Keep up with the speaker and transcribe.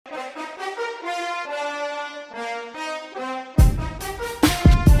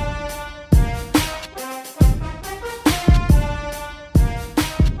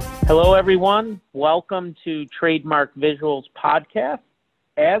Hello, everyone. Welcome to Trademark Visuals podcast.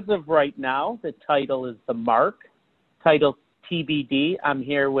 As of right now, the title is The Mark, title TBD. I'm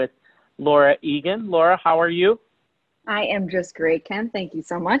here with Laura Egan. Laura, how are you? I am just great, Ken. Thank you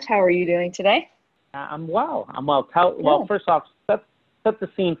so much. How are you doing today? I'm well. Well, first off, set the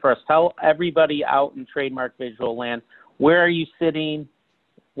scene for us. Tell everybody out in Trademark Visual land, where are you sitting?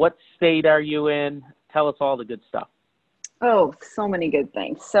 What state are you in? Tell us all the good stuff. Oh, so many good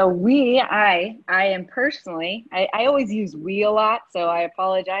things. So I am personally, I always use we a lot, so I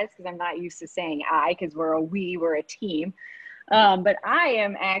apologize because I'm not used to saying I, because we're a team. But I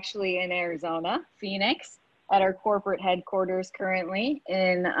am actually in Arizona, Phoenix, at our corporate headquarters currently,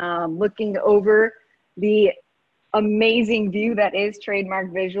 in looking over the amazing view that is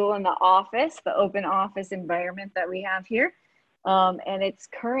Trademark Visual in the office, the open office environment that we have here. And it's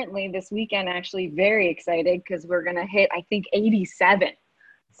currently this weekend actually very excited because we're going to hit, I think, 87.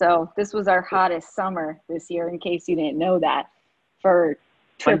 So this was our hottest summer this year, in case you didn't know that, for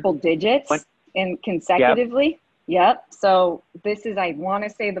triple digits and consecutively. Yep. So this is, I want to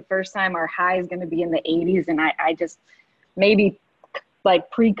say, the first time our high is going to be in the 80s. And I just maybe like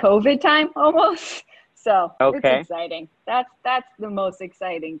pre-COVID time almost. So It's exciting. That's the most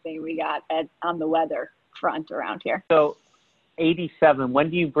exciting thing we got on the weather front around here. So 87, when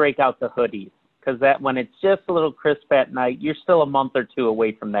do you break out the hoodies? Because that when it's just a little crisp at night, you're still a month or two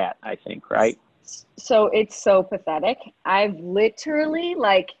away from that, I think, right? So it's so pathetic. I've literally,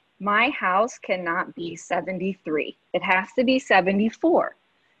 my house cannot be 73. It has to be 74.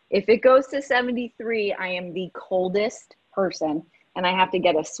 If it goes to 73, I am the coldest person, and I have to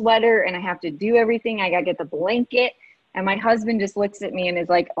get a sweater and I have to do everything. I got to get the blanket. And my husband just looks at me and is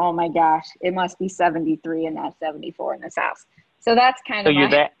like, oh my gosh, it must be 73 and not 74 in this house. So that's kind of you're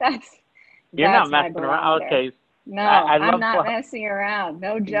not messing around. Okay. No, I'm not messing around.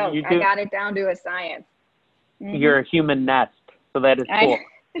 No joke. I got it down to a science. Mm-hmm. You're a human nest. So that is cool.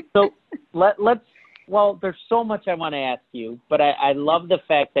 So well, there's so much I want to ask you, but I love the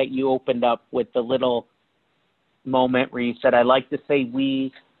fact that you opened up with the little moment where you said, I like to say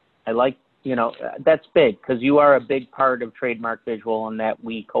we, that's big because you are a big part of Trademark Visual and that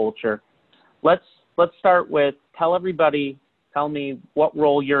we culture. Let's start with tell me what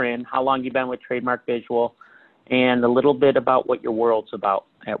role you're in, how long you've been with Trademark Visual, and a little bit about what your world's about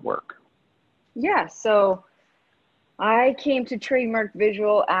at work. Yeah, so I came to Trademark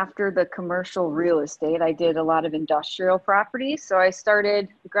Visual after the commercial real estate. I did a lot of industrial properties. So I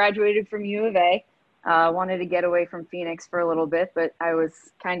graduated from U of A. Wanted to get away from Phoenix for a little bit, but I was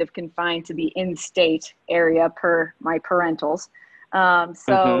kind of confined to the in-state area per my parentals.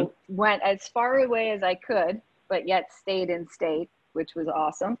 Went as far away as I could, but yet stayed in state, which was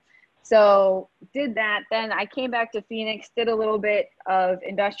awesome. So did that. Then I came back to Phoenix, did a little bit of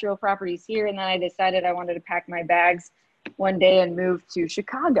industrial properties here, and then I decided I wanted to pack my bags one day and move to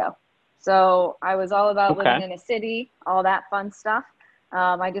Chicago. So I was all about living in a city, all that fun stuff.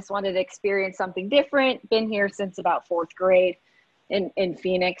 I just wanted to experience something different. Been here since about fourth grade in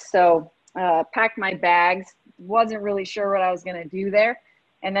Phoenix. So packed my bags, wasn't really sure what I was going to do there.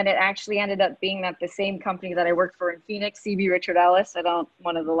 And then it actually ended up being that the same company that I worked for in Phoenix, CB Richard Ellis,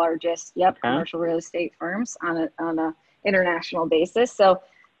 one of the largest commercial real estate firms on a international basis. So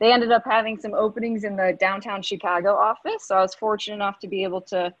they ended up having some openings in the downtown Chicago office. So I was fortunate enough to be able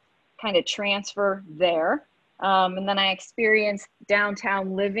to kind of transfer there. And then I experienced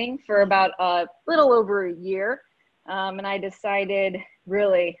downtown living for about a little over a year. And I decided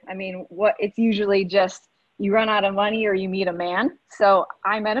it's usually just you run out of money or you meet a man. So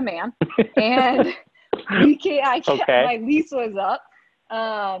I met a man and my lease was up.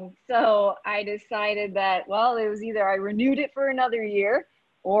 So I decided that, it was either I renewed it for another year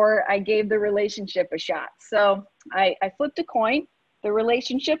or I gave the relationship a shot. So I flipped a coin, the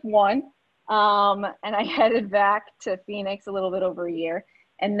relationship won. And I headed back to Phoenix a little bit over a year.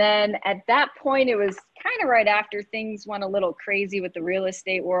 And then at that point, it was kind of right after things went a little crazy with the real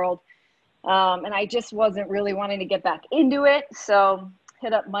estate world. And I just wasn't really wanting to get back into it. So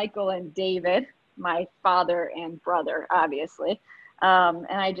hit up Michael and David, my father and brother, obviously. And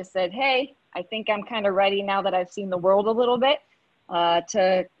I just said, hey, I think I'm kind of ready now that I've seen the world a little bit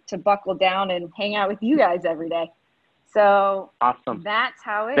to buckle down and hang out with you guys every day. So awesome. That's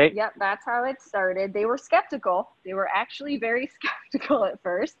how it started. They were skeptical. They were actually very skeptical at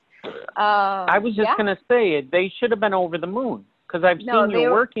first. I was just going to say they should have been over the moon because I've seen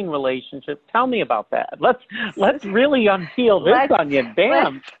your working relationship. Tell me about that. Let's really unpeel this on you.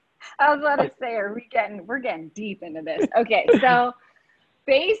 Damn. I was about to say, we're getting deep into this. Okay, so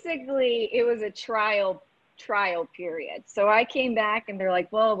basically it was a trial trial period. So I came back and they're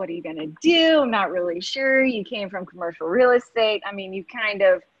like, well, what are you going to do? I'm not really sure. You came from commercial real estate. I mean, you kind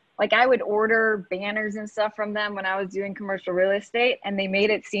of, like, I would order banners and stuff from them when I was doing commercial real estate, and they made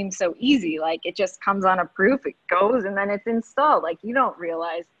it seem so easy. Like, it just comes on a proof, it goes, and then it's installed. Like, you don't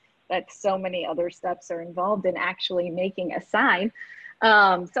realize that so many other steps are involved in actually making a sign. So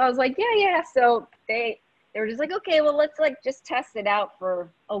I was like, yeah. So they were just like, okay, well, let's like just test it out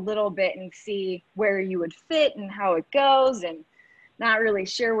for a little bit and see where you would fit and how it goes, and not really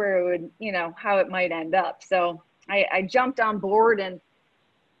sure where it would, you know, how it might end up. So I jumped on board, and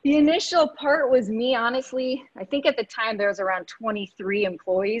the initial part was me, honestly. I think at the time there was around 23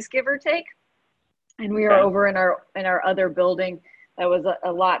 employees, give or take. And we were over in our other building that was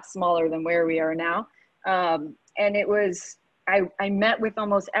a lot smaller than where we are now. And it was, I met with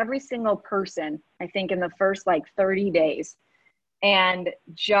almost every single person, I think in the first like 30 days, and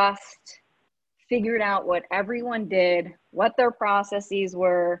just figured out what everyone did, what their processes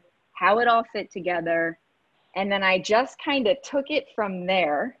were, how it all fit together. And then I just kind of took it from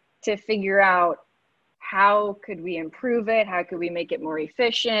there to figure out how could we improve it? How could we make it more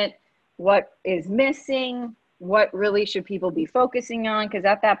efficient? What is missing? What really should people be focusing on? Because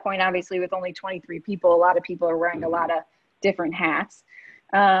at that point, obviously, with only 23 people, a lot of people are wearing a lot of different hats.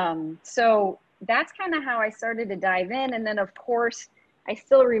 So that's kind of how I started to dive in. And then, of course, I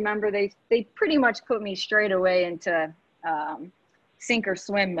still remember they pretty much put me straight away into sink or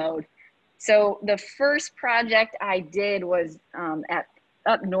swim mode. So the first project I did was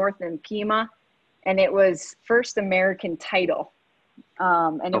up north in Pima, and it was First American Title.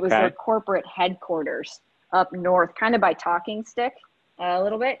 And it was their corporate headquarters up north, kind of by Talking Stick a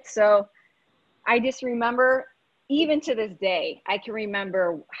little bit. So I just remember, even to this day, I can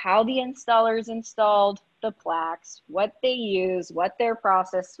remember how the installers installed the plaques, what they used, what their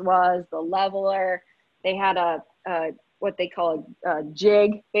process was, the leveler. They had a what they call a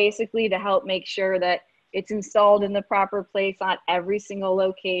jig, basically, to help make sure that it's installed in the proper place on every single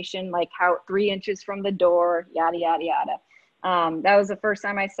location, like how 3 inches from the door, yada, yada, yada. That was the first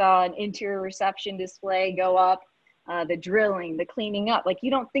time I saw an interior reception display go up, the drilling, the cleaning up. Like, you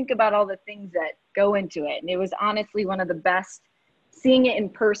don't think about all the things that go into it. And it was honestly one of the best, seeing it in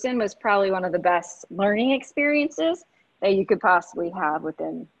person was probably one of the best learning experiences that you could possibly have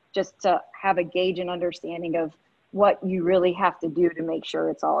within, just to have a gauge and understanding of what you really have to do to make sure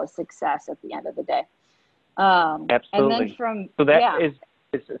it's all a success at the end of the day. Absolutely. And then from, so that is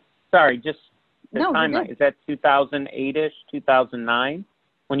sorry, just the no, timeline. Is that 2008-ish, 2009?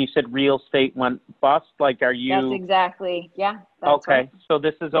 When you said real estate went bust, like, are you? That's exactly, yeah. That's okay, right. so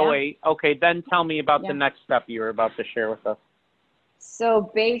this is 08. Okay, then tell me about the next step you were about to share with us.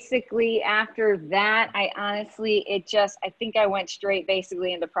 So basically after that, I think I went straight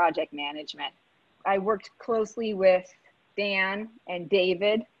basically into project management. I worked closely with Dan and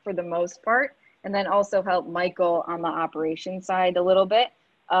David for the most part, and then also helped Michael on the operations side a little bit,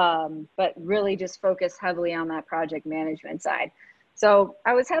 but really just focused heavily on that project management side. So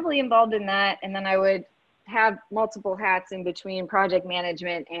I was heavily involved in that, and then I would have multiple hats in between project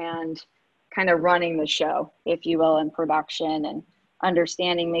management and kind of running the show, if you will, in production, and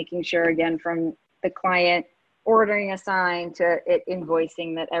understanding, making sure, again, from the client ordering a sign to it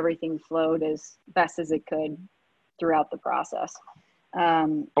invoicing, that everything flowed as best as it could throughout the process.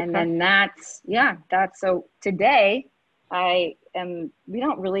 And then that's so today we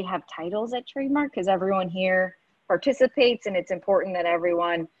don't really have titles at Trademark because everyone here participates, and it's important that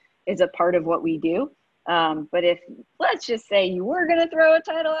everyone is a part of what we do. But if, let's just say you were going to throw a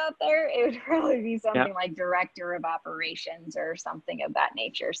title out there, it would probably be something like Director of Operations or something of that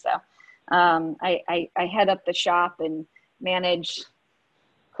nature. So I head up the shop and manage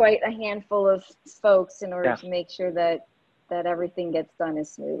quite a handful of folks in order to make sure that everything gets done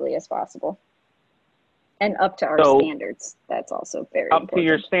as smoothly as possible and up to our standards. That's also very important. Up to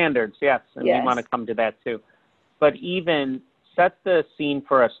your standards, yes. And we want to come to that too. But even set the scene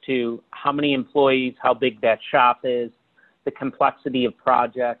for us too, how many employees, how big that shop is, the complexity of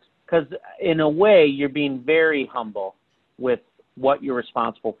projects. Because in a way, you're being very humble with what you're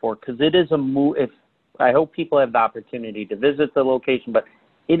responsible for, because it is I hope people have the opportunity to visit the location, but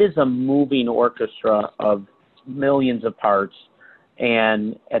it is a moving orchestra of millions of parts.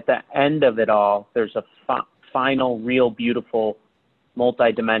 And at the end of it all, there's a final, real, beautiful,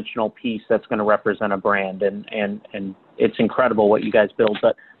 multi-dimensional piece that's going to represent a brand. And it's incredible what you guys build.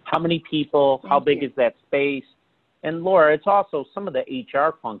 But how many people, how big is that space? And Laura, it's also some of the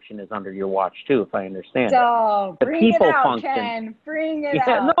HR function is under your watch too, if I understand. So the bring people it out, function. Ken. Bring it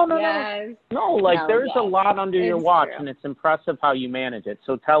out. No, there's a lot under your watch, and it's impressive how you manage it.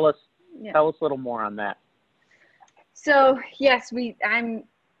 So tell us a little more on that. So yes,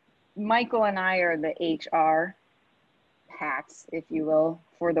 Michael and I are the HR hats, if you will,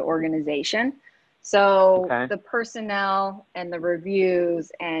 for the organization. So Okay. the personnel and the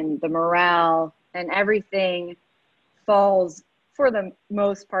reviews and the morale and everything falls, for the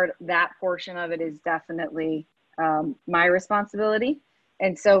most part, that portion of it is definitely my responsibility.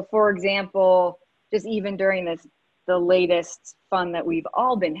 And so, for example, just even during the latest fun that we've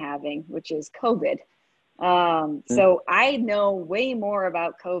all been having, which is COVID. So I know way more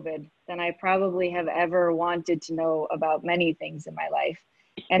about COVID than I probably have ever wanted to know about many things in my life.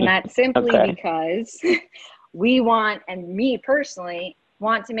 And that's simply Okay. because we want, and me personally,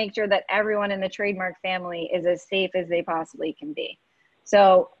 want to make sure that everyone in the Trademark family is as safe as they possibly can be.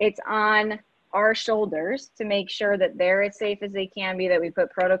 So it's on our shoulders to make sure that they're as safe as they can be, that we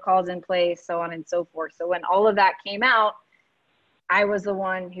put protocols in place, so on and so forth. So when all of that came out, I was the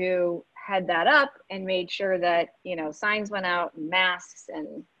one who had that up and made sure that, signs went out, and masks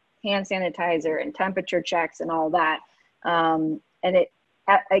and hand sanitizer and temperature checks and all that. And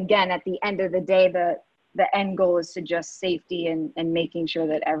again, at the end of the day, the end goal is to just safety and making sure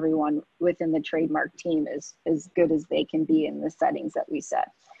that everyone within the Trademark team is as good as they can be in the settings that we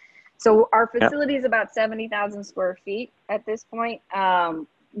set. So our facility is about 70,000 square feet at this point.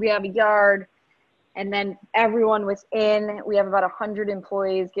 We have a yard, and then everyone within, we have about 100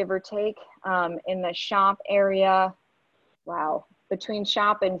 employees, give or take, in the shop area. Wow. Between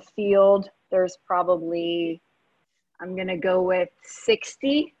shop and field, there's probably, I'm going to go with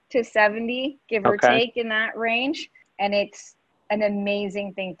 60 to 70, give or take, in that range. And it's an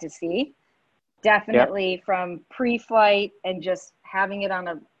amazing thing to see. Definitely from pre-flight and just having it on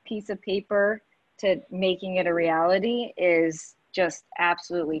a piece of paper to making it a reality is just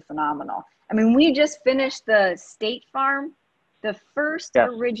absolutely phenomenal. I mean, we just finished the State Farm, the first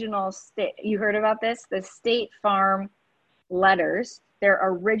original state. You heard about this? The State Farm letters, their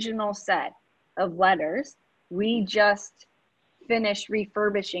original set of letters. We just finished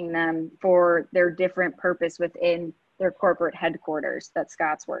refurbishing them for their different purpose within their corporate headquarters that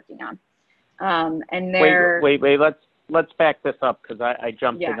Scott's working on. And they're wait. Let's back this up, because I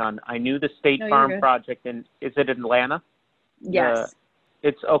jumped the gun. I knew the State Farm project, and is it Atlanta? Yes.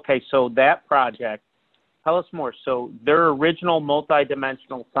 It's okay. So that project, tell us more. So their original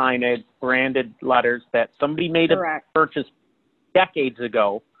multi-dimensional signage, branded letters that somebody made a purchase decades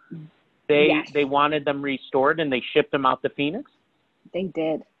ago. They wanted them restored, and they shipped them out to Phoenix. They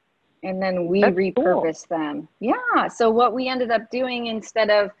did, and then we repurposed them. Yeah. So what we ended up doing, instead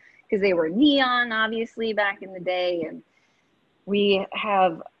of, because they were neon, obviously, back in the day, and we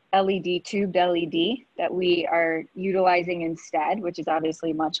have LED, tubed LED, that we are utilizing instead, which is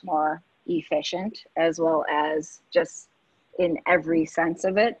obviously much more efficient, as well as just in every sense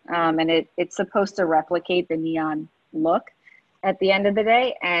of it. And it's supposed to replicate the neon look at the end of the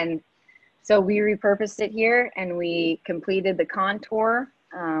day. And so we repurposed it here, and we completed the contour,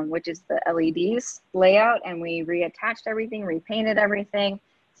 which is the LEDs layout, and we reattached everything, repainted everything,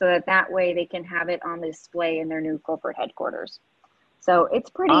 so that way they can have it on display in their new corporate headquarters. So it's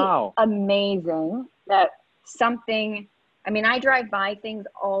pretty amazing that something, I mean, I drive by things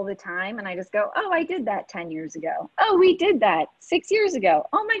all the time, and I just go, oh, I did that 10 years ago. Oh, we did that 6 years ago.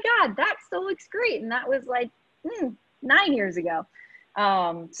 Oh my God, that still looks great. And that was like 9 years ago.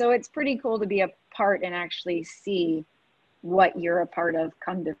 So it's pretty cool to be a part and actually see what you're a part of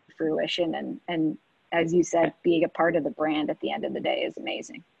come to fruition. And as you said, being a part of the brand at the end of the day is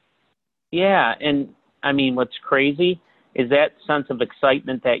amazing. Yeah. And I mean, what's crazy is that sense of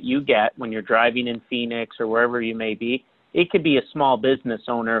excitement that you get when you're driving in Phoenix or wherever you may be. It could be a small business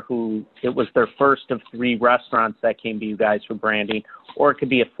owner who it was their first of 3 restaurants that came to you guys for branding, or it could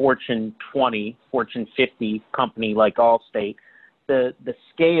be a Fortune 20, Fortune 50 company like Allstate. The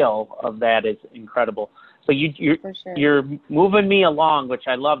scale of that is incredible. So you're moving me along, which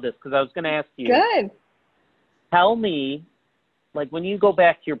I love this, because I was going to ask you. Good. Tell me, like, when you go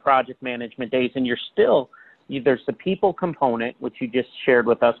back to your project management days, and there's the people component, which you just shared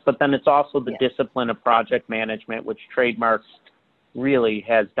with us, but then it's also the discipline of project management, which Trademarks really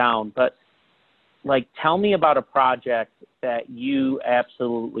has down. But, like, tell me about a project that you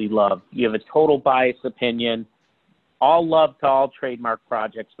absolutely love. You have a total biased opinion. All love to all Trademark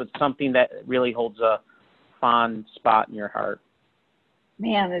projects, but something that really holds a fond spot in your heart.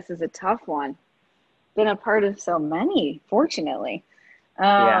 Man, this is a tough one. Been a part of so many, fortunately.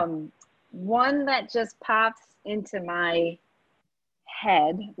 One that just pops into my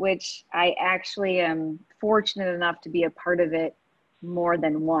head, which I actually am fortunate enough to be a part of it more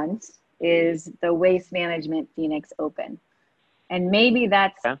than once, is the Waste Management Phoenix Open. And maybe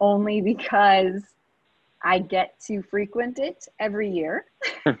that's only because I get to frequent it every year.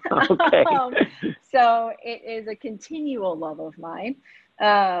 Okay. So it is a continual love of mine.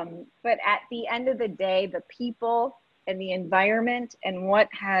 But at the end of the day, the people and the environment and what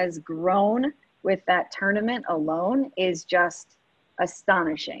has grown with that tournament alone is just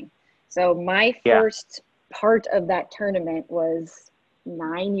astonishing. So my Yeah. first part of that tournament was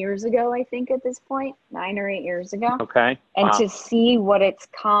 9 years ago, I think at this point, 9 or 8 years ago. Okay. And Wow. to see what it's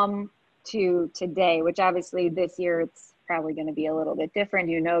come to today, which obviously this year it's probably going to be a little bit different.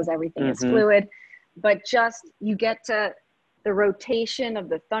 Who knows? Everything is fluid, but just you get to the rotation of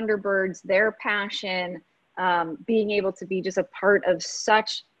the Thunderbirds, their passion, being able to be just a part of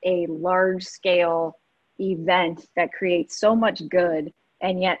such a large scale event that creates so much good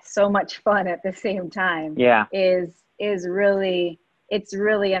and yet so much fun at the same time. Yeah. Is really, it's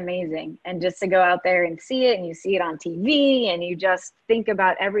really amazing. And just to go out there and see it, and you see it on TV, and you just think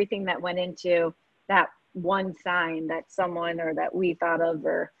about everything that went into that one sign that someone or that we thought of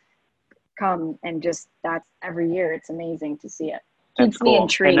or come, and just that's every year. It's amazing to see it. That's Keeps me cool.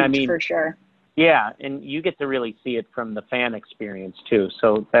 intrigued, And I mean, for sure. yeah, and you get to really see it from the fan experience too.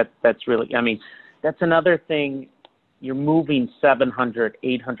 So that's really, I mean, that's another thing. You're moving 700,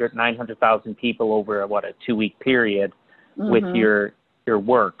 800, 900,000 people over what, a 2-week period with your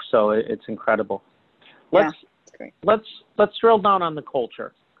work. So it's incredible. Let's great. let's drill down on the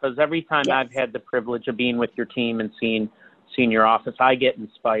culture, because every time Yes. I've had the privilege of being with your team and seeing your office, I get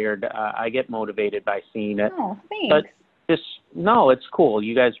inspired. I get motivated by seeing it. Oh, thanks. But no, it's cool.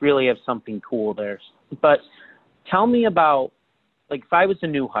 You guys really have something cool there. But tell me about, like, if I was a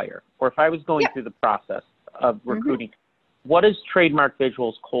new hire or if I was going through the process of recruiting, what is Trademark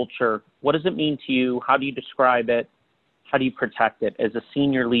Visual's culture? What does it mean to you? How do you describe it? How do you protect it as a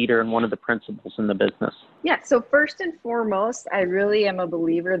senior leader and one of the principals in the business? Yeah. So first and foremost, I really am a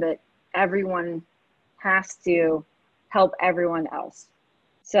believer that everyone has to help everyone else.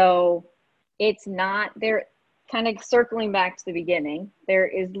 So it's not, there, kind of circling back to the beginning, there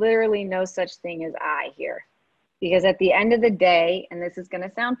is literally no such thing as I here. Because at the end of the day, and this is going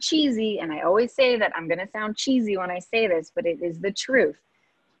to sound cheesy, and I always say that I'm going to sound cheesy when I say this, but it is the truth.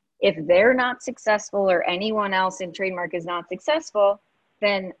 If they're not successful or anyone else in Trademark is not successful,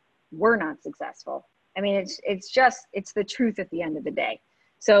 then we're not successful. I mean, it's the truth at the end of the day.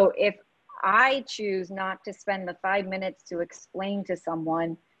 So if I choose not to spend the 5 minutes to explain to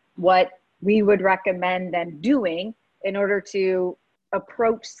someone what we would recommend them doing in order to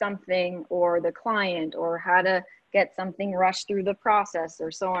approach something or the client, or how to get something rushed through the process, or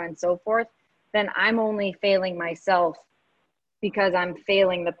so on and so forth, then I'm only failing myself, because I'm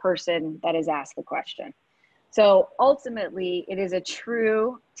failing the person that is asked the question. So ultimately, it is a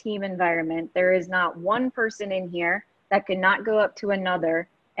true team environment. There is not one person in here that can not go up to another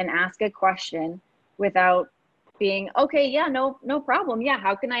and ask a question without being, okay, yeah, no problem. Yeah,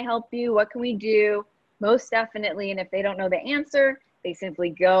 how can I help you? What can we do? Most definitely. And if they don't know the answer, they simply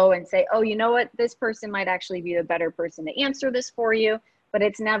go and say, oh, you know what? This person might actually be the better person to answer this for you. But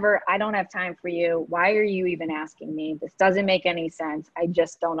it's never, I don't have time for you. Why are you even asking me? This doesn't make any sense. I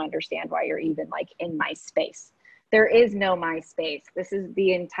just don't understand why you're even like in my space. There is no my space. This is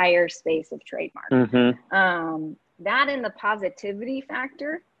the entire space of Trademark. That and the positivity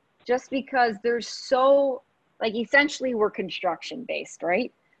factor, just because there's so, like, essentially we're construction based,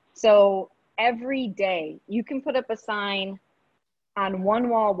 right? So every day you can put up a sign on one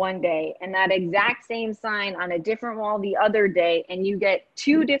wall one day and that exact same sign on a different wall the other day, and you get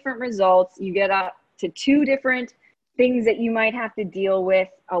two different results. You get up to two different things that you might have to deal with.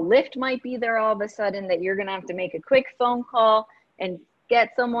 A lift might be there all of a sudden that you're going to have to make a quick phone call and get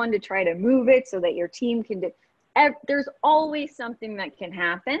someone to try to move it so that your team can do. There's always something that can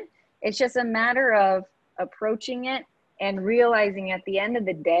happen. It's just a matter of approaching it and realizing at the end of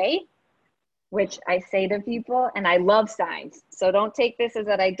the day, which I say to people, and I love signs. So don't take this as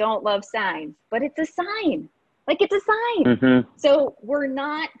that I don't love signs, but it's a sign. Like, it's a sign. So we're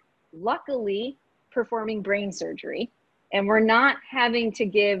not, luckily, performing brain surgery, and we're not having to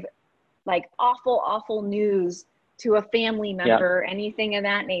give like awful news to a family member or anything of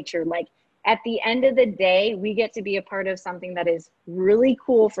that nature. Like, at the end of the day, we get to be a part of something that is really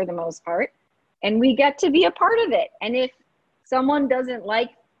cool for the most part, and we get to be a part of it. And if someone doesn't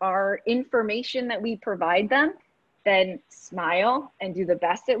like our information that we provide them, then smile and do the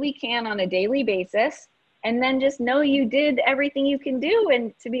best that we can on a daily basis, and then just know you did everything you can do.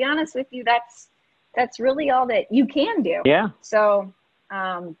 And to be honest with you, that's really all that you can do. So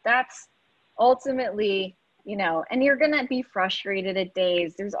that's ultimately, you know, and you're gonna be frustrated at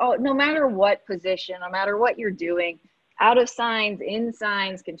days. No matter what position, no matter what you're doing, out of signs, in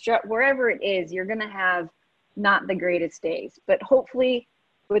signs, construct, wherever it is, you're going to have not the greatest days. But hopefully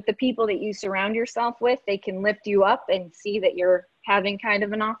with the people that you surround yourself with, they can lift you up and see that you're having kind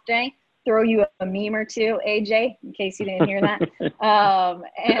of an off day, throw you a meme or two, AJ, in case you didn't hear that.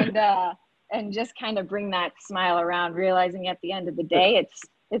 And just kind of bring that smile around, realizing at the end of the day,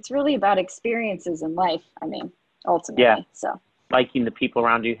 it's really about experiences in life. I mean, ultimately. Yeah. So liking the people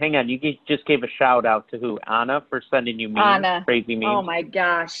around you. Hang on, you just gave a shout out to who? Anna for sending you memes, Anna, crazy memes. oh my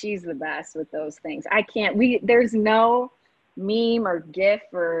gosh, she's the best with those things. There's no meme or GIF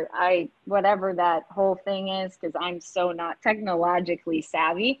or whatever that whole thing is, because I'm so not technologically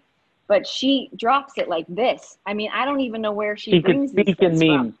savvy. But she drops it like this. I mean, I don't even know where she brings these things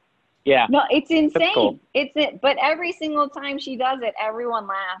from. Yeah. No, it's insane. Cool. But every single time she does it, everyone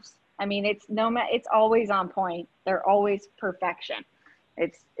laughs. I mean, it's always on point. They're always perfection.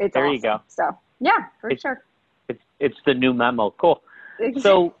 It's there awesome. You go. So yeah, for sure. It's the new memo. Cool.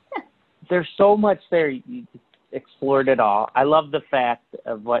 So there's so much there. You explored it all. I love the fact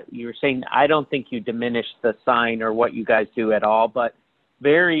of what you were saying. I don't think you diminished the sign or what you guys do at all, but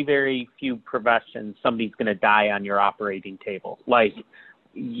very, very few professions, somebody's going to die on your operating table. Like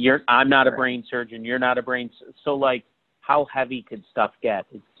I'm not a brain surgeon. You're not a brain. So like, how heavy could stuff get?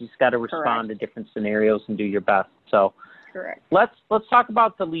 You just got to respond to different scenarios and do your best. So correct. Let's talk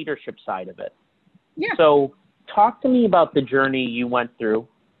about the leadership side of it. Yeah. So talk to me about the journey you went through,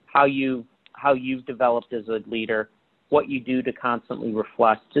 how you've developed as a leader, what you do to constantly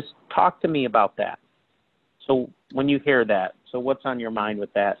reflect. Just talk to me about that. So when you hear that, so what's on your mind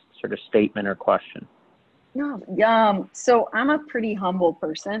with that sort of statement or question? No, so I'm a pretty humble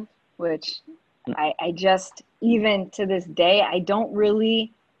person, which I just, even to this day, I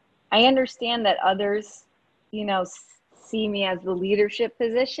understand that others, see me as the leadership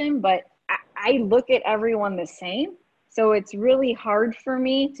position, but I look at everyone the same. So it's really hard for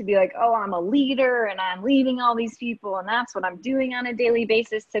me to be like, oh, I'm a leader and I'm leading all these people and that's what I'm doing on a daily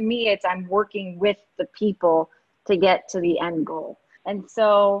basis. To me, it's I'm working with the people to get to the end goal. And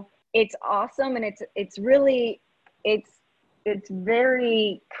so it's awesome. And it's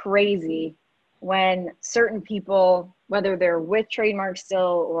very crazy when certain people, whether they're with Trademark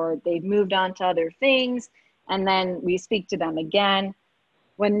still or they've moved on to other things, and then we speak to them again,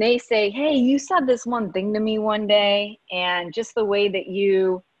 when they say, hey, you said this one thing to me one day, and just the way that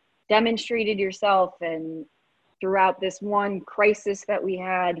you demonstrated yourself and throughout this one crisis that we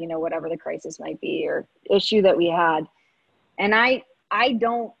had, whatever the crisis might be or issue that we had. And I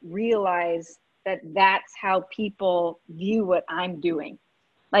don't realize that that's how people view what I'm doing.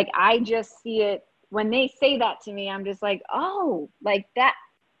 Like, I just see it when they say that to me, I'm just like, oh, like that.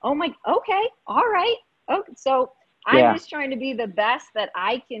 Oh my, okay. All right. Okay. So I'm just trying to be the best that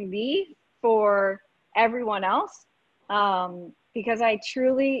I can be for everyone else. Because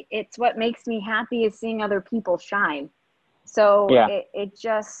it's what makes me happy is seeing other people shine. So it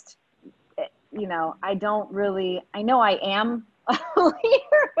just, I know I am a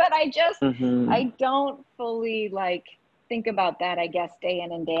leader, but I don't fully think about that, I guess, day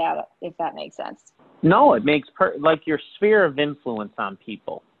in and day out, if that makes sense. No, it makes like your sphere of influence on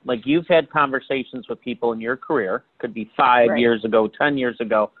people. Like, you've had conversations with people in your career, could be 5 years ago, 10 years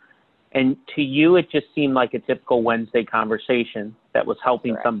ago, and to you it just seemed like a typical Wednesday conversation that was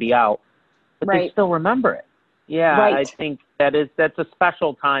helping somebody out, but they still remember it. Yeah, I think that's a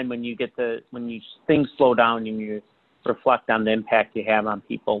special time when you things slow down and you reflect on the impact you have on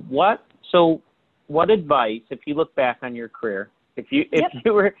people. What advice, if you look back on your career, if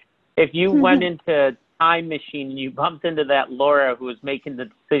you went into time machine and you bumped into that Laura who was making the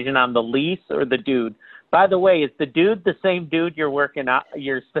decision on the lease or the dude? By the way, is the dude the same dude you're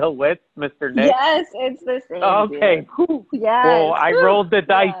still with, Mr. Nick? Yes, it's the same. Okay. Yes. Well, I rolled the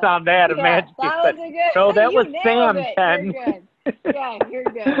dice on that. Yeah, Imagine. That was a good. No, that was Sam. You're good. Yeah, you're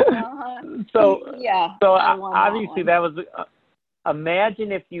good. Uh-huh. So obviously that was.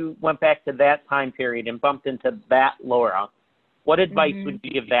 Imagine if you went back to that time period and bumped into that Laura. What advice would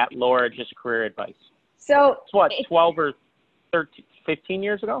you give that Laura, just career advice? So it's what, 12 or 13, 15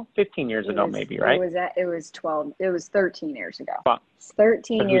 years ago? 15 years ago, maybe, right? It was 12. It was 13 years ago. Well, it's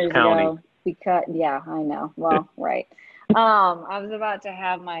 13 years counting? Ago. Because, yeah, I know. Well, right. I was about to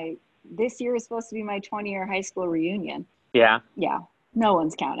have this year was supposed to be my 20-year high school reunion. Yeah. Yeah. No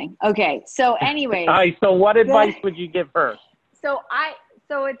one's counting. Okay. So anyways. All right. So what advice would you give her? So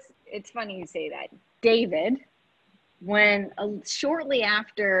it's funny you say that. David, when shortly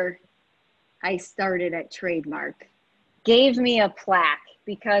after I started at Trademark, gave me a plaque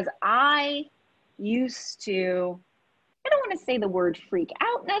because I used to, I don't want to say the word freak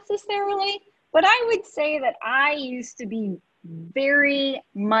out necessarily, But I would say that I used to be very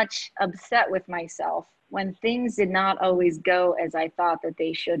much upset with myself when things did not always go as I thought that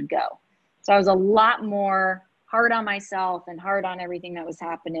they should go. So I was a lot more hard on myself and hard on everything that was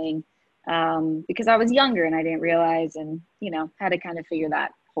happening, because I was younger and I didn't realize, and, had to kind of figure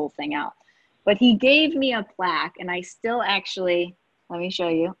that whole thing out. But he gave me a plaque, and I still actually, let me show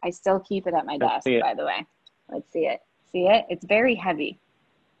you. I still keep it at my desk, by the way. Let's see it. See it? It's very heavy.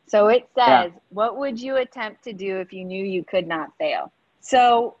 So it says, what would you attempt to do if you knew you could not fail?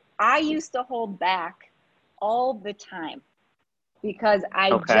 So I used to hold back all the time because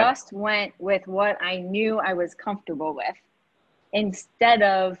I just went with what I knew I was comfortable with instead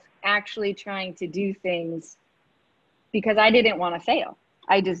of actually trying to do things because I didn't want to fail.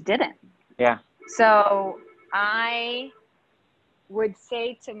 I just didn't. Yeah. So I would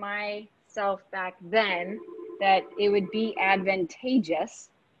say to myself back then that it would be advantageous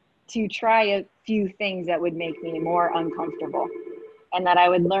to try a few things that would make me more uncomfortable, and that I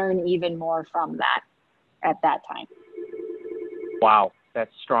would learn even more from that at that time. Wow,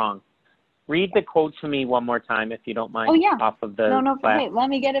 that's strong. Read the quote to me one more time, if you don't mind. Oh, yeah. Off of the No, class. hey, let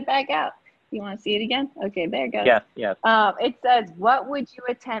me get it back out. You want to see it again? Okay, there it goes. Yes. It says, what would you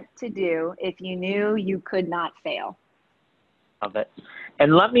attempt to do if you knew you could not fail? Love it.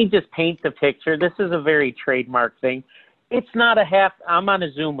 And let me just paint the picture. This is a very trademark thing. It's not I'm on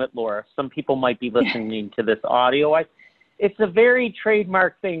a Zoom with Laura. Some people might be listening to this audio. It's a very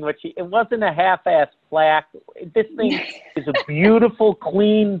trademark thing, which it wasn't a half-ass plaque. This thing is a beautiful,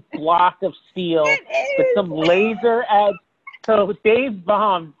 clean block of steel with some laser edge. So David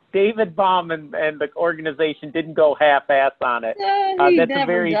Baum and the organization didn't go half-ass on it. That's a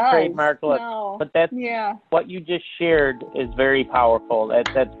very trademark look. No. But that's what you just shared is very powerful.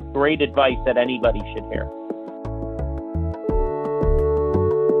 That's great advice that anybody should hear.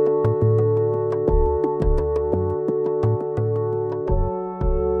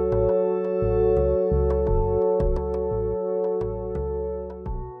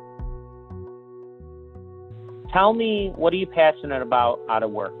 Tell me, what are you passionate about out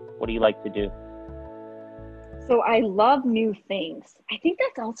of work? What do you like to do? So I love new things. I think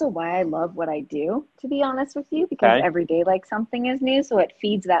that's also why I love what I do, to be honest with you, because every day like something is new, so it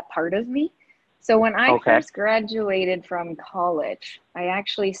feeds that part of me. So when I first graduated from college, I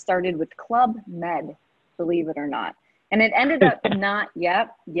actually started with Club Med, believe it or not. And it ended up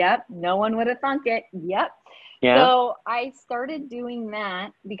no one would have thunk it. Yeah. So I started doing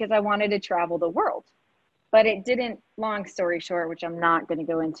that because I wanted to travel the world. But it didn't, long story short, which I'm not going to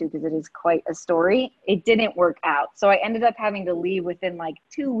go into because it is quite a story, it didn't work out. So I ended up having to leave within like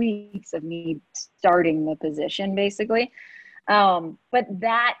 2 weeks of me starting the position, basically. But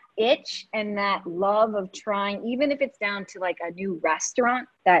that itch and that love of trying, even if it's down to like a new restaurant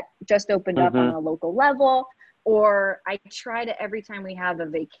that just opened up on a local level, or I try to, every time we have a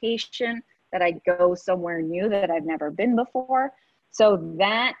vacation, that I go somewhere new that I've never been before. So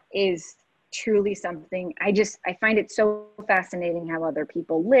that is truly something I find it so fascinating how other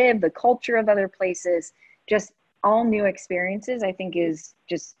people live, the culture of other places, just all new experiences, I think is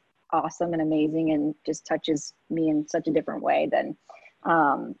just awesome and amazing and just touches me in such a different way than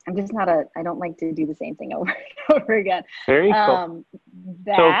I'm just not I don't like to do the same thing over and over again. Very cool.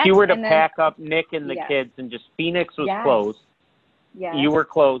 So if you were to pack up Nick and the kids and just Phoenix was closed, you were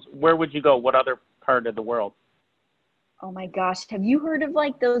closed, where would you go? What other part of the world? Oh my gosh. Have you heard of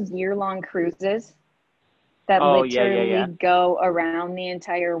like those year-long cruises that literally go around the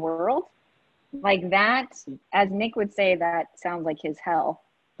entire world? Like that, as Nick would say, that sounds like his hell.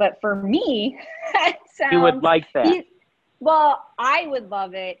 But for me, that sounds... You would like that. Well, I would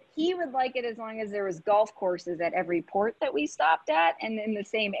love it. He would like it as long as there was golf courses at every port that we stopped at and in the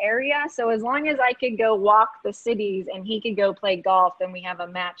same area. So as long as I could go walk the cities and he could go play golf, then we have a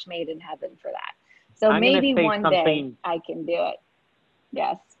match made in heaven for that. So maybe one day I can do it.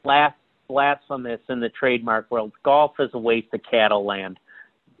 Yes. Blasphemous in the trademark world. Golf is a waste of cattle land.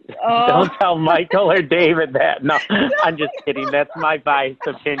 Don't tell Michael or David that. No, I'm just kidding. That's my biased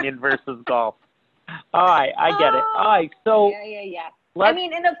opinion versus golf. All right, I get it. All right, so I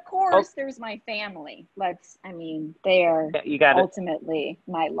mean, and of course, there's my family. They are ultimately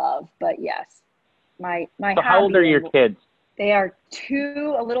my love. But yes, my so how old are your kids? They are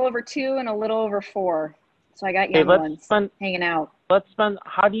 2, a little over 2 and a little over 4. So I got young ones hanging out.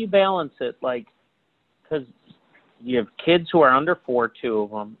 How do you balance it? Like, because you have kids who are under 4, 2 of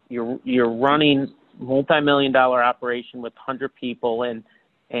them. You're running multi-million-dollar operation with 100 people,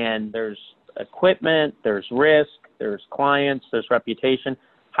 and there's equipment, there's risk, there's clients, there's reputation.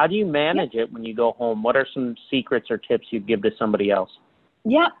 How do you manage it when you go home? What are some secrets or tips you'd give to somebody else?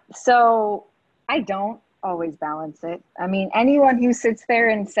 So I don't always balance it. I mean, anyone who sits there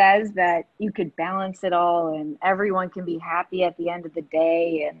and says that you could balance it all and everyone can be happy at the end of the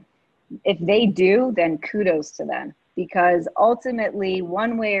day, and if they do, then kudos to them. Because ultimately,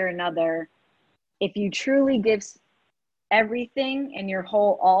 one way or another, if you truly give everything and your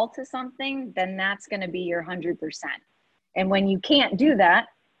whole all to something, then that's going to be your 100%. And when you can't do that,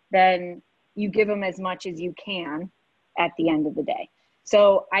 then you give them as much as you can at the end of the day.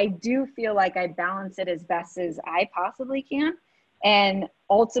 So I do feel like I balance it as best as I possibly can. And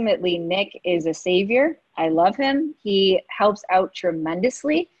ultimately, Nick is a savior. I love him. He helps out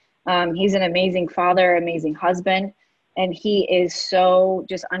tremendously. He's an amazing father, amazing husband, and he is so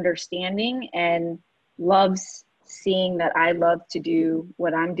just understanding and loves seeing that I love to do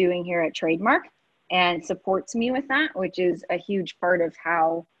what I'm doing here at Trademark, and supports me with that, which is a huge part of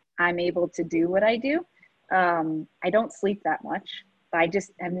how I'm able to do what I do. I don't sleep that much. I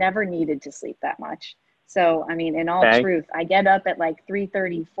just have never needed to sleep that much. So, I mean, in all truth, I get up at like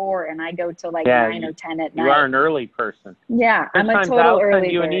 3:34 and I go till like 9 or 10 at night. You are an early person. Yeah, sometimes I'm a total early bird. I'll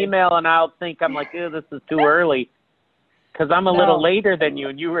send you an email and I'll think, I'm like, this is too early. Because I'm a little later than you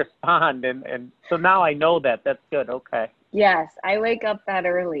and you respond. And so now I know that. That's good. Okay. Yes, I wake up that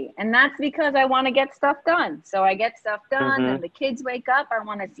early. And that's because I want to get stuff done. So I get stuff done and the kids wake up. I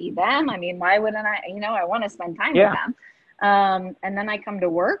want to see them. I mean, why wouldn't I? I want to spend time with them. And then I come to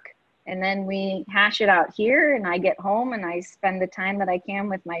work and then we hash it out here and I get home and I spend the time that I can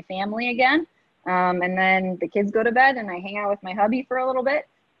with my family again. And then the kids go to bed and I hang out with my hubby for a little bit.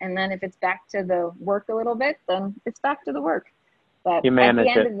 And then if it's back to the work a little bit, then it's back to the work. But you manage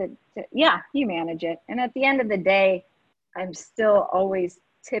at the end of you manage it. And at the end of the day, I'm still always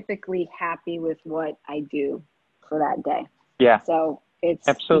typically happy with what I do for that day. Yeah. So it's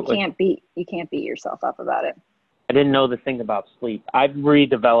absolutely. You can't beat yourself up about it. I didn't know the thing about sleep. I've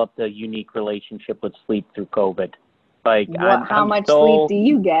redeveloped a unique relationship with sleep through COVID. Like, how much sleep do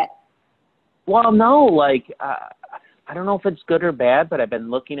you get? Well, no, I don't know if it's good or bad, but I've been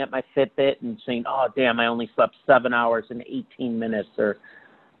looking at my Fitbit and saying, oh, damn, I only slept 7 hours and 18 minutes. Or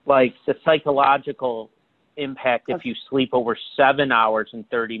like the psychological impact if you sleep over 7 hours and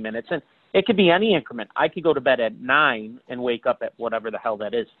 30 minutes. And it could be any increment. I could go to bed at 9 and wake up at whatever the hell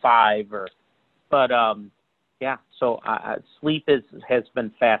that is, 5 but so sleep has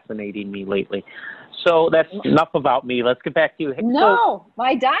been fascinating me lately. So that's enough about me. Let's get back to you. No,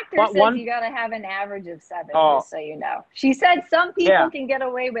 my doctor says you got to have an average of 7, just so you know. She said some people can get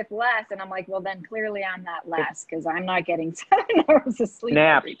away with less, and I'm like, well, then clearly I'm not less because I'm not getting 7 hours of sleep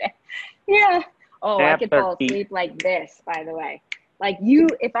every day. Yeah. Oh, I could fall asleep like this, by the way. Like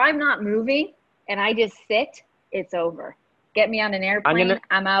if I'm not moving and I just sit, it's over. Get me on an airplane,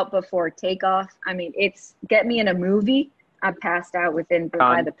 I'm out before takeoff. I mean, get me in a movie, I'm passed out by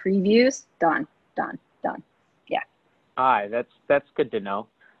the previews. Done. Yeah. All right, that's good to know.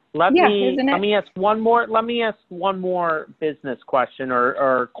 Let me ask one more business question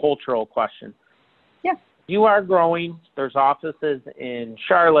or cultural question. Yeah. You are growing. There's offices in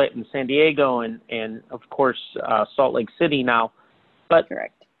Charlotte and San Diego and of course Salt Lake City now. But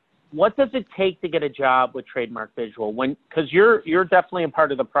correct. What does it take to get a job with Trademark Visual? Because you're definitely a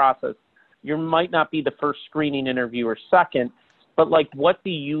part of the process. You might not be the first screening interview or second, but what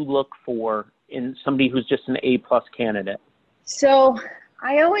do you look for in somebody who's just an A+ candidate? So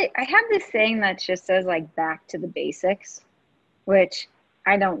I have this saying that just says back to the basics, which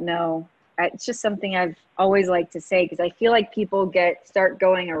I don't know. It's just something I've always liked to say because I feel like people start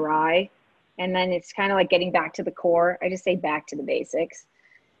going awry, and then it's kind of like getting back to the core. I just say back to the basics,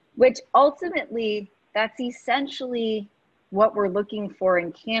 which ultimately that's essentially what we're looking for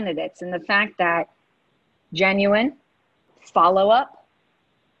in candidates, and the fact that genuine follow-up,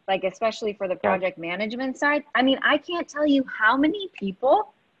 especially for the project management side. I mean, I can't tell you how many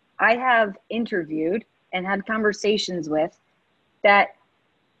people I have interviewed and had conversations with that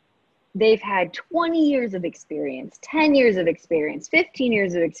they've had 20 years of experience, 10 years of experience, 15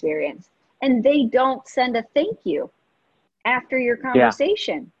 years of experience, and they don't send a thank you after your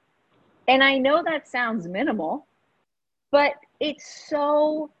conversation. Yeah. And I know that sounds minimal, but it's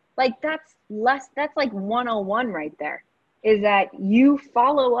so that's 101 right there. Is that you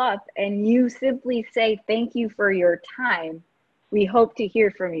follow up and you simply say, thank you for your time. We hope to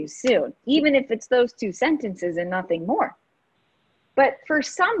hear from you soon, even if it's those 2 sentences and nothing more. But for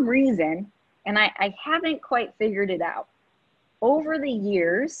some reason, and I haven't quite figured it out, over the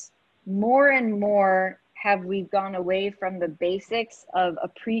years, more and more have we gone away from the basics of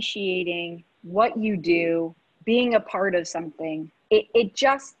appreciating what you do, being a part of something.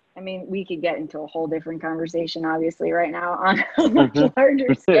 We could get into a whole different conversation, obviously, right now on a much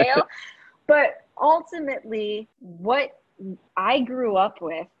larger scale. But ultimately, what I grew up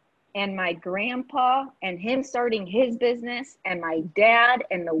with, and my grandpa and him starting his business, and my dad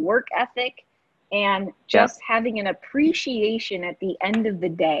and the work ethic, and just having an appreciation at the end of the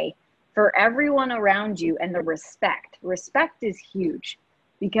day for everyone around you, and the respect. Respect is huge,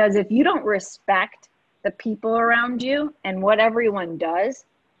 because if you don't respect the people around you and what everyone does,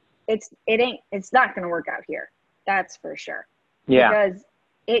 it's not going to work out here. That's for sure. Yeah. Because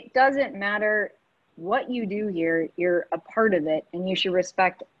it doesn't matter what you do here, you're a part of it, and you should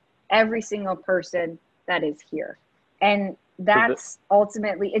respect every single person that is here. And that's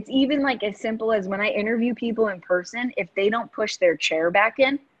ultimately, it's even like as simple as when I interview people in person, if they don't push their chair back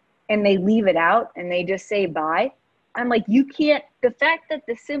in and they leave it out and they just say bye, I'm like, you can't, the fact that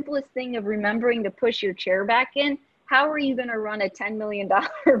the simplest thing of remembering to push your chair back in, how are you going to run a $10 million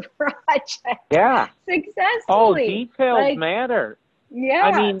project successfully? Oh, details matter.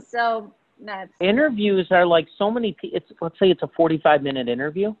 Yeah. I mean, so that's, interviews are like so many, let's say it's a 45-minute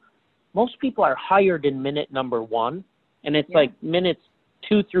interview. Most people are hired in minute number 1, and it's like minutes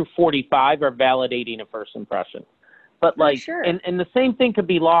 2 through 45 are validating a first impression. But like, and the same thing could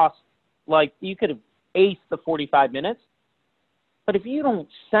be lost. Like, you could have aced the 45 minutes, but if you don't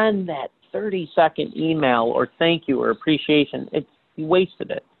send that 30-second email or thank you or appreciation, you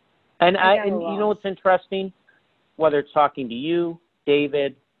wasted it. And you know what's interesting? Whether it's talking to you,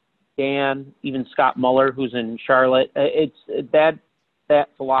 David, Dan, even Scott Muller, who's in Charlotte, it's that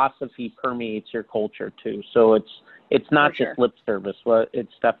philosophy permeates your culture too. So it's not just lip service. Well,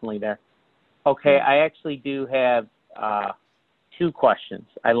 it's definitely there. Okay, I actually do have 2 questions.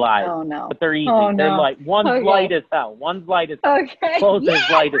 I lied. Oh, no. But they're easy. Oh, They're no. light. One's light as hell. One's light as hell. Okay. Close as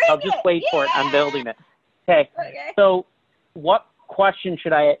light as hell. Just wait for it. I'm building it. Okay. So what question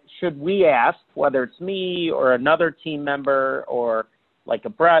should we ask, whether it's me or another team member or like a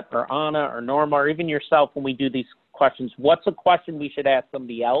Brett or Anna or Norma or even yourself when we do these questions? What's a question we should ask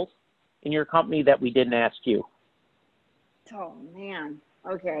somebody else in your company that we didn't ask you? Oh, man.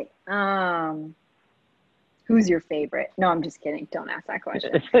 Okay. Who's your favorite? No, I'm just kidding. Don't ask that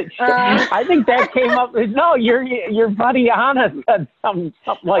question. I think that came up. No, your buddy Anna said something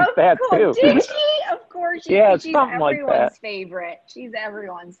like that too. Did she? Of course she did. She's something like that. favorite. She's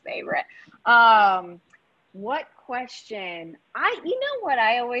everyone's favorite. What question? You know what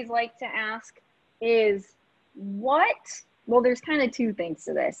I always like to ask is well, there's kind of 2 things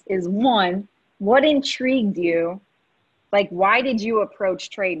to this. Is 1, what intrigued you? Like, why did you approach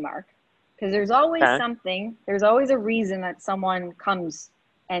Trademark? Because there's always something, there's always a reason that someone comes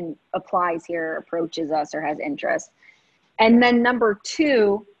and applies here, approaches us, or has interest. And then number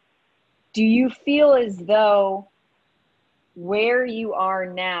 2, do you feel as though where you are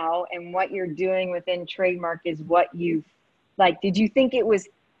now and what you're doing within Trademark is what you like? Did you think is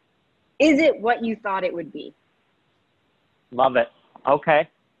it what you thought it would be? Love it. Okay.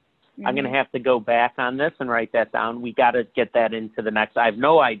 I'm going to have to go back on this and write that down. We got to get that into the next. I have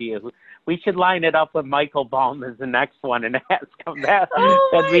no idea. We should line it up with Michael Baum as the next one and ask him that.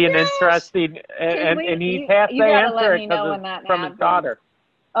 That'd be an interesting, and he'd have to answer it from his daughter.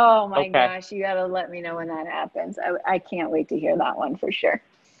 Oh my gosh, you got to let me know when that happens. I can't wait to hear that one for sure.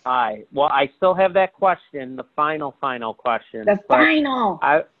 All right. Well, I still have that question, the final question.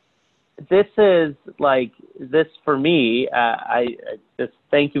 This is like this for me. I just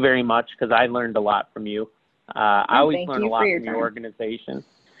thank you very much because I learned a lot from you. I always learn a lot from your organization.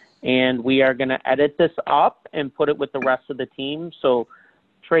 And we are going to edit this up and put it with the rest of the team. So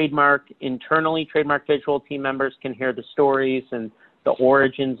Trademark Visual team members can hear the stories and the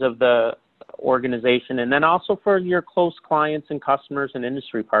origins of the organization. And then also for your close clients and customers and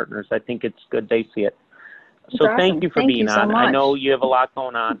industry partners, I think it's good they see it. So thank you for being on. I know you have a lot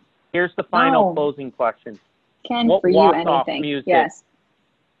going on. Here's the final closing question. Ken, for you, anything. Music, yes.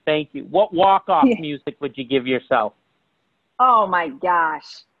 Thank you. What walk-off music would you give yourself? Oh my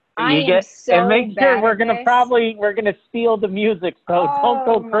gosh. And make sure we're gonna steal the music, so don't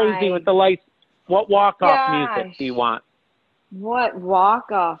go crazy with the lights. What walk-off music do you want? What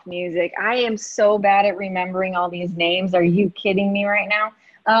walk-off music? I am so bad at remembering all these names. Are you kidding me right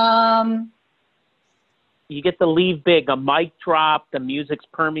now? You get to leave big, a mic drop, the music's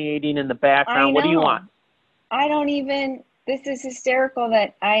permeating in the background. What do you want? This is hysterical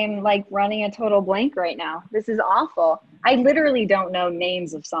that I am like running a total blank right now. This is awful. I literally don't know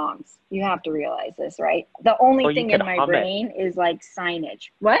names of songs. You have to realize this, right? The only thing in my brain is like signage.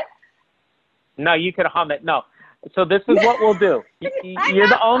 What? No, you could hum it. No. So this is what we'll do. You're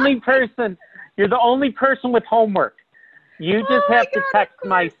the only person with homework. You just have to text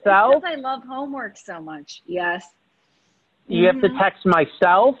myself. Because I love homework so much. Yes. You have to text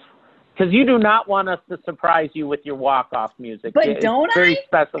myself, Because you do not want us to surprise you with your walk-off music. But don't very I?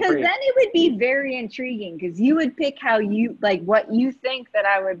 special Because for you. then it would be very intriguing. Because you would pick how you like what you think that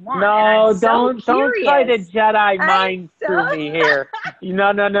I would want. No, don't try to Jedi I'm mind so- through me here.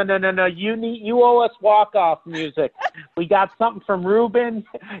 No. You owe us walk-off music. We got something from Ruben.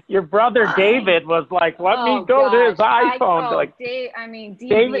 Your brother Fine. David was like, "Let me go to his iPhone."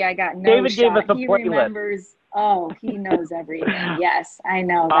 DB, I got no David shot. gave us a He playlist. remembers. Oh, he knows everything. Yes, I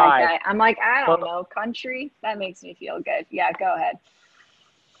know that All right. guy. I'm like, I don't know, country. That makes me feel good. Yeah, go ahead.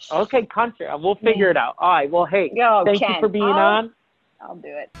 Okay, country. We'll figure it out. All right. Well, hey, thank you for being on. I'll do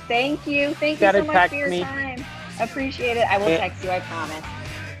it. Thank you. Thank you so much for your time. Appreciate it. I will text you, I promise.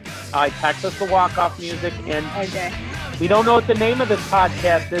 All right, text us the walk-off music. And okay. We don't know what the name of this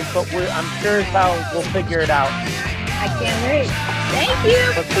podcast is, but I'm sure as hell we'll figure it out. I can't wait. Thank you.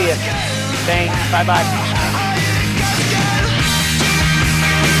 We'll see you. Thanks. Bye-bye.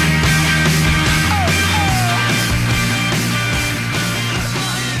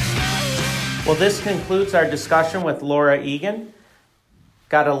 Well, this concludes our discussion with Laura Egan.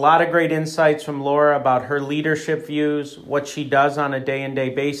 Got a lot of great insights from Laura about her leadership views, what she does on a day-to-day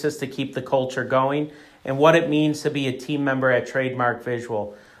basis to keep the culture going, and what it means to be a team member at Trademark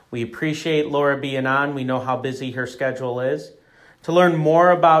Visual. We appreciate Laura being on. We know how busy her schedule is. To learn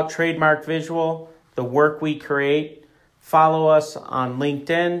more about Trademark Visual, the work we create, follow us on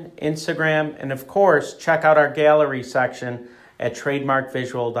LinkedIn, Instagram, and of course, check out our gallery section at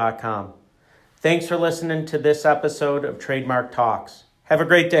trademarkvisual.com. Thanks for listening to this episode of Trademark Talks. Have a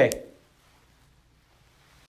great day.